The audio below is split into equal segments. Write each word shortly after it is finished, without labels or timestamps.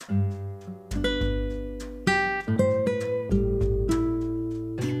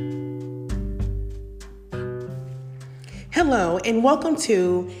Hello, and welcome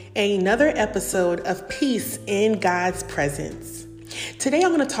to another episode of Peace in God's Presence. Today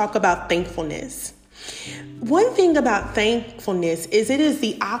I'm going to talk about thankfulness. One thing about thankfulness is it is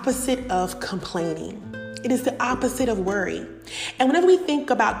the opposite of complaining. It is the opposite of worry. And whenever we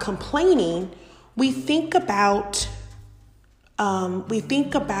think about complaining, we think about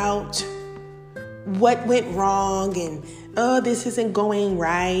what went wrong and, this isn't going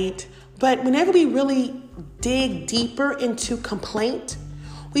right. But whenever we really dig deeper into complaint,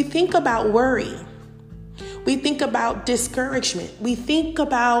 we think about worry. We think about discouragement. We think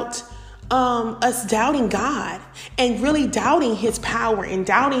about us doubting God and really doubting his power and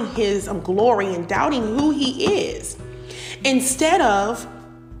doubting his glory and doubting who he is, instead of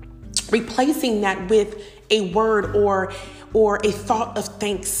replacing that with a word or a thought of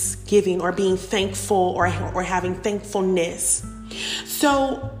thanksgiving or being thankful or having thankfulness.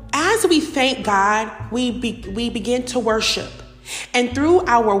 So as we thank God, we begin to worship. And through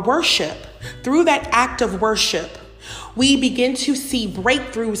our worship, through that act of worship, we begin to see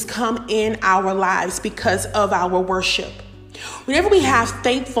breakthroughs come in our lives because of our worship. Whenever we have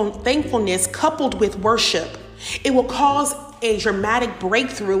thankfulness coupled with worship, it will cause a dramatic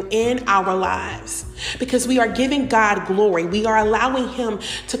breakthrough in our lives because we are giving God glory. We are allowing him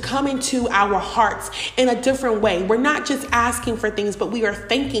to come into our hearts in a different way. We're not just asking for things, but we are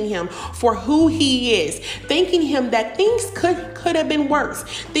thanking him for who he is, thanking him that things could have been worse.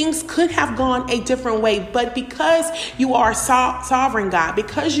 Things could have gone a different way, but because you are sovereign God,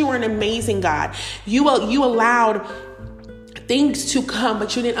 because you are an amazing God, you allowed things to come,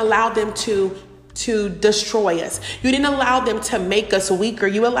 but you didn't allow them to destroy us. You didn't allow them to make us weaker.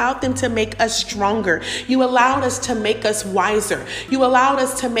 You allowed them to make us stronger. You allowed us to make us wiser. You allowed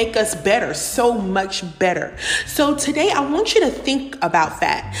us to make us better, so much better. So today I want you to think about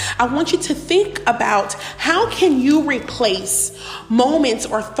that. I want you to think about how can you replace moments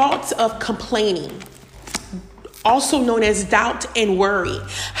or thoughts of complaining, also known as doubt and worry.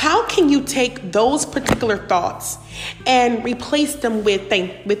 How can you take those particular thoughts and replace them with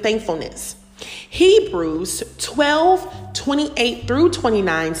thankfulness? Hebrews 12:28 through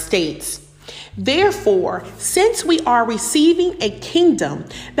 29 states, "Therefore, since we are receiving a kingdom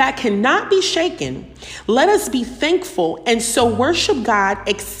that cannot be shaken, let us be thankful and so worship God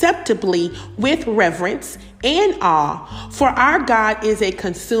acceptably with reverence and awe, for our God is a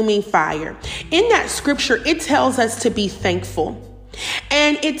consuming fire." In that scripture, it tells us to be thankful.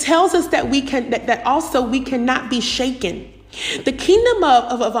 And it tells us that we cannot be shaken. The kingdom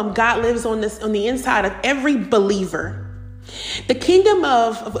of God lives on the inside of every believer. The kingdom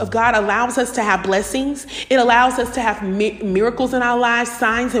of God allows us to have blessings. It allows us to have miracles in our lives,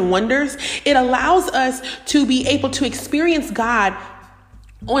 signs and wonders. It allows us to be able to experience God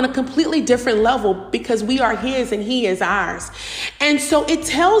on a completely different level because we are his and he is ours. And so it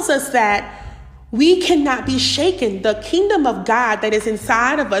tells us that we cannot be shaken. The kingdom of God that is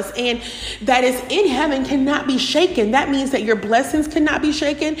inside of us and that is in heaven cannot be shaken. That means that your blessings cannot be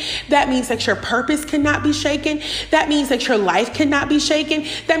shaken. That means that your purpose cannot be shaken. That means that your life cannot be shaken.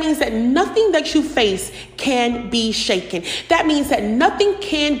 That means that nothing that you face can be shaken. That means that nothing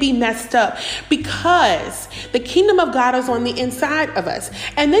can be messed up because the kingdom of God is on the inside of us.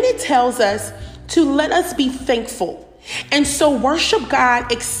 And then it tells us to let us be thankful. And so worship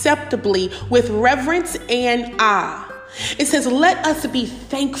God acceptably with reverence and awe. It says, let us be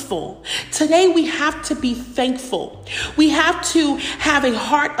thankful. Today we have to be thankful. We have to have a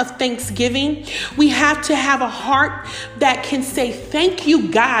heart of thanksgiving. We have to have a heart that can say, thank you,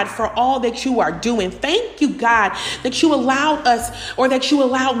 God, for all that you are doing. Thank you, God, that you allowed us or that you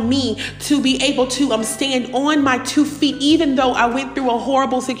allowed me to be able to stand on my 2 feet, even though I went through a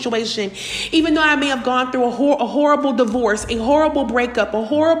horrible situation, even though I may have gone through a horrible divorce, a horrible breakup, a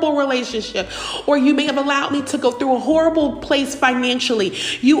horrible relationship, or you may have allowed me to go through a horrible place financially.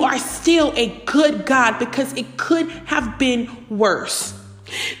 You are still a good God because it could have been worse.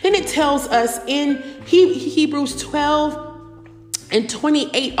 Then it tells us in Hebrews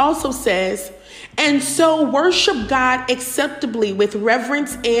 12:28 also says, and so worship God acceptably with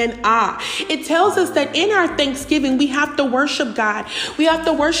reverence and awe. It tells us that in our thanksgiving, we have to worship God. We have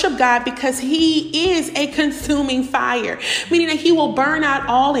to worship God because he is a consuming fire, meaning that he will burn out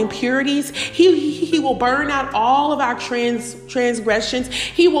all impurities. He will burn out all of our transgressions.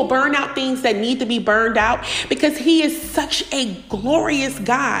 He will burn out things that need to be burned out because he is such a glorious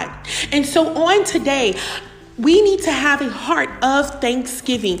God. And so on today, we need to have a heart of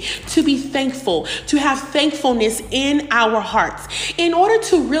thanksgiving, to be thankful, to have thankfulness in our hearts. In order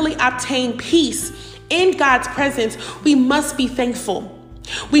to really obtain peace in God's presence, we must be thankful.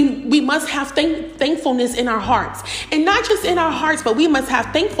 We must have thankfulness in our hearts. And not just in our hearts, but we must have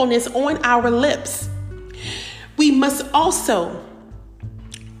thankfulness on our lips. We must also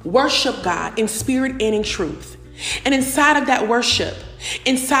worship God in spirit and in truth. And inside of that worship,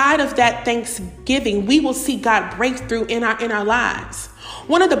 inside of that thanksgiving, we will see God break through in our lives.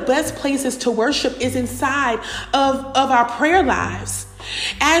 One of the best places to worship is inside of our prayer lives.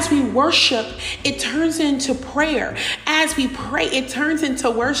 As we worship, it turns into prayer. As we pray, it turns into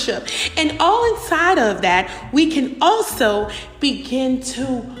worship. And all inside of that, we can also begin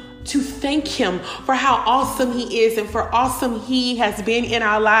to thank him for how awesome he is and for awesome he has been in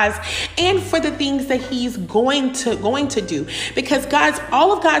our lives and for the things that he's going to do, because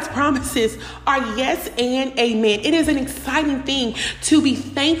all of God's promises are yes and amen. It is an exciting thing to be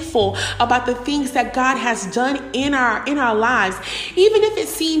thankful about the things that God has done in our lives, even if it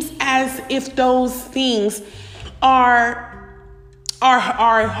seems as if those things are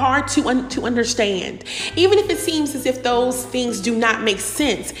hard to understand. All if it seems as if those things do not make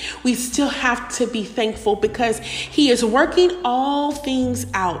sense, we still have to be thankful because he is working all things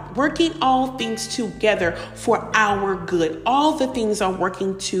out, working all things together for our good. All the things are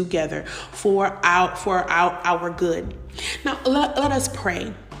working together for our good. Now let us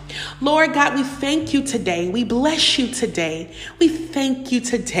pray. Lord God, we thank you today. We bless you today. We thank you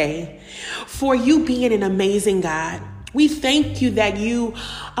today for you being an amazing God. We thank you that you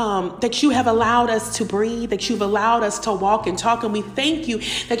have allowed us to breathe, that you've allowed us to walk and talk. And we thank you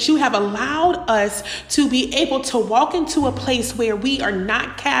that you have allowed us to be able to walk into a place where we are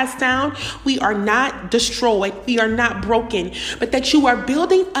not cast down, we are not destroyed, we are not broken, but that you are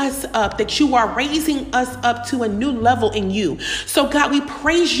building us up, that you are raising us up to a new level in you. So God, we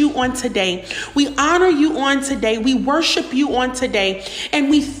praise you on today. We honor you on today. We worship you on today. And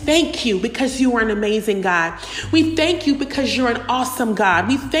we thank you because you are an amazing God. We thank you because you're an awesome God.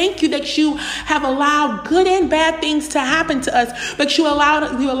 We thank you that you have allowed good and bad things to happen to us, but you allowed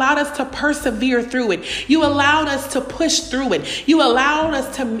us to persevere through it. You allowed us to push through it. You allowed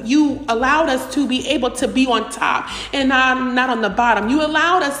us to be able to be on top and not on the bottom. You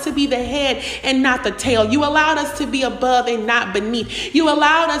allowed us to be the head and not the tail. You allowed us to be above and not beneath. You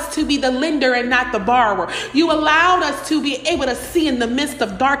allowed us to be the lender and not the borrower. You allowed us to be able to see in the midst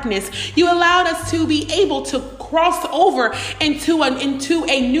of darkness. You allowed us to be able to cross over into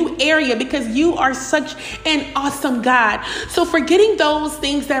a new area because you are such an awesome God. So forgetting those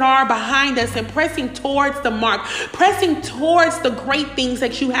things that are behind us and pressing towards the mark, pressing towards the great things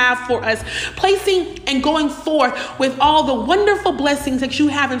that you have for us, placing and going forth with all the wonderful blessings that you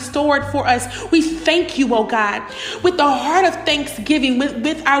have in store for us. We thank you, oh God, with the heart of thanksgiving,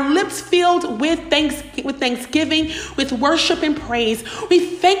 with our lips filled with thanksgiving, with worship and praise. We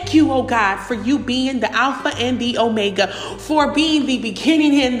thank you, oh God, for you being the Alpha and the Omega, for being the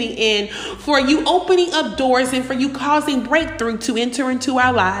beginning and the end, for you opening up doors and for you causing breakthrough to enter into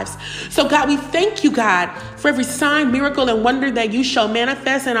our lives. So God, we thank you, God, for every sign, miracle, and wonder that you shall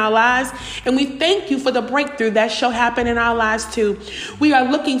manifest in our lives. And we thank you for the breakthrough that shall happen in our lives too. We are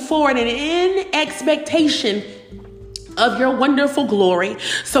looking forward and in expectation of your wonderful glory.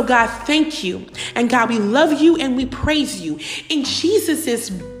 So God, thank you. And God, we love you and we praise you. In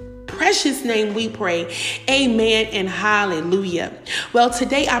Jesus' precious name we pray. Amen and hallelujah. Well,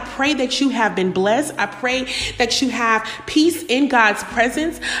 today I pray that you have been blessed. I pray that you have peace in God's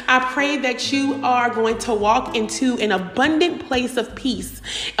presence. I pray that you are going to walk into an abundant place of peace,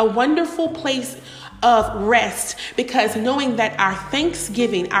 a wonderful place of rest, because knowing that our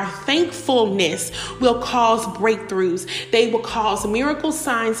thanksgiving, our thankfulness will cause breakthroughs. They will cause miracles,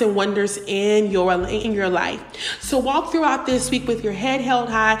 signs, and wonders in your life. So walk throughout this week with your head held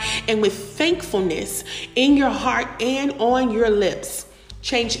high and with thankfulness in your heart and on your lips.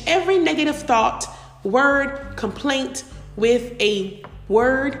 Change every negative thought, word, complaint with a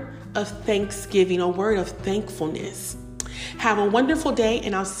word of thanksgiving, a word of thankfulness. Have a wonderful day,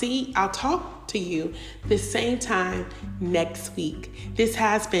 and I'll talk to you the same time next week. This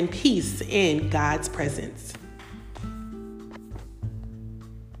has been Peace in God's Presence.